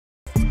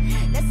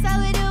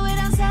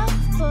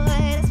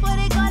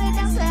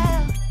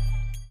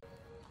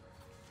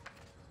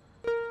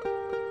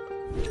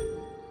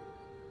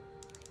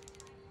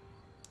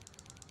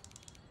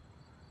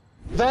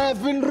There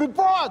have been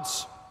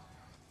reports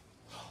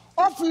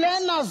of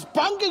learners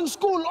bunking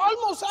school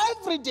almost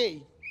every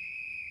day.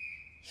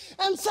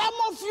 And some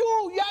of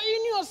you, you're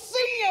in your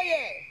senior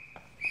year.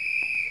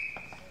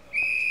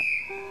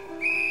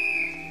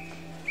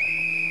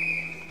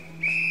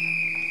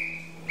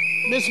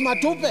 Miss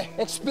Matupe,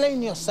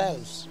 explain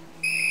yourselves.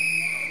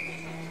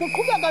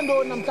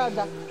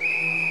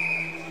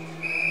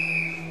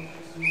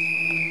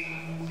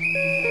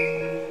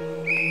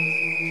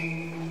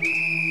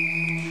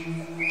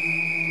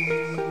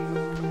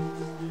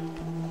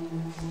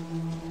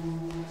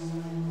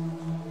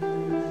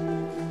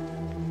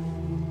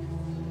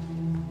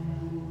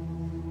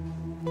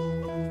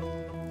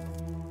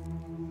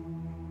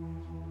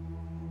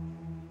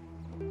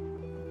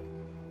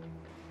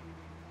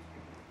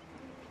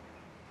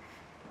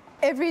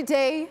 Every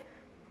day,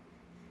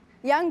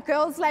 young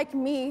girls like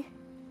me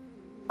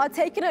are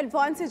taken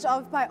advantage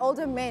of by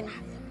older men.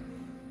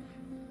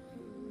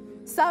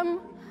 Some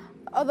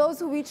are those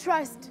who we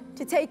trust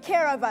to take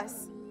care of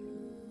us.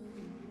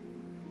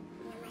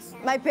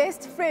 My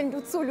best friend,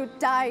 Utsulu,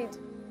 died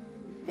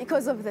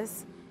because of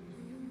this.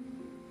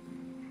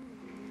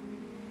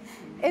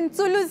 In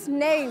Tsulu's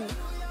name,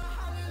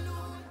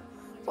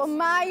 for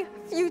my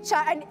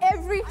future and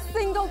every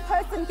single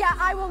person here,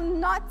 I will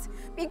not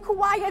be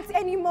quiet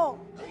anymore.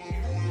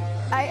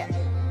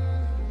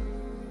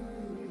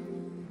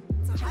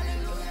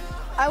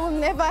 I will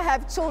never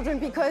have children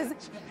because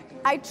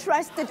I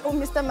trusted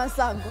Mr.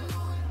 Mahlangu.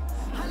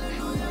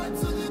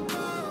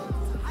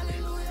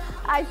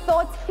 I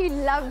thought he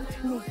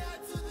loved me.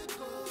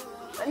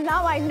 But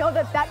now I know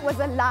that that was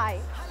a lie.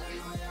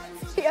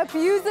 He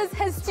abuses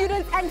his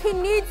students and he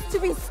needs to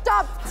be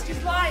stopped.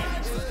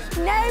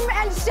 Name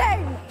and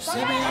shame. Sit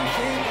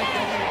down.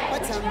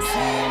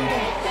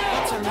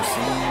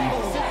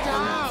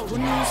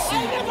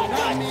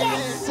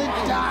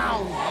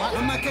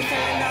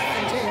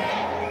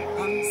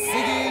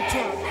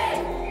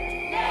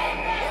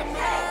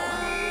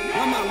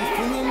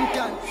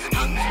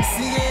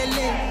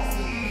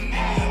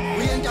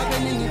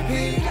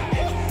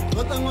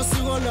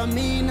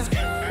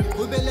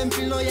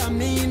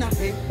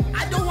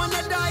 I don't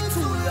wanna die too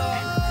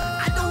young.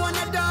 I don't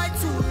wanna die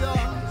too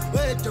young.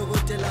 Where to go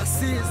tell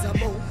us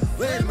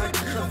where my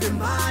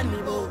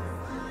money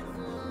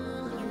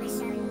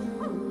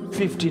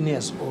 15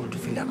 years old,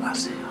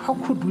 Vilakazi. How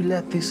could we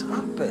let this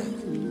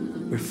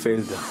happen? We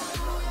failed them.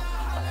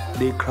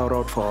 They cried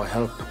out for our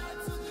help,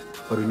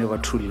 but we never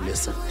truly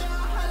listened.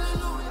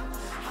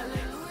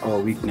 Our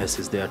weakness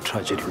is their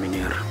tragedy,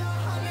 Minier.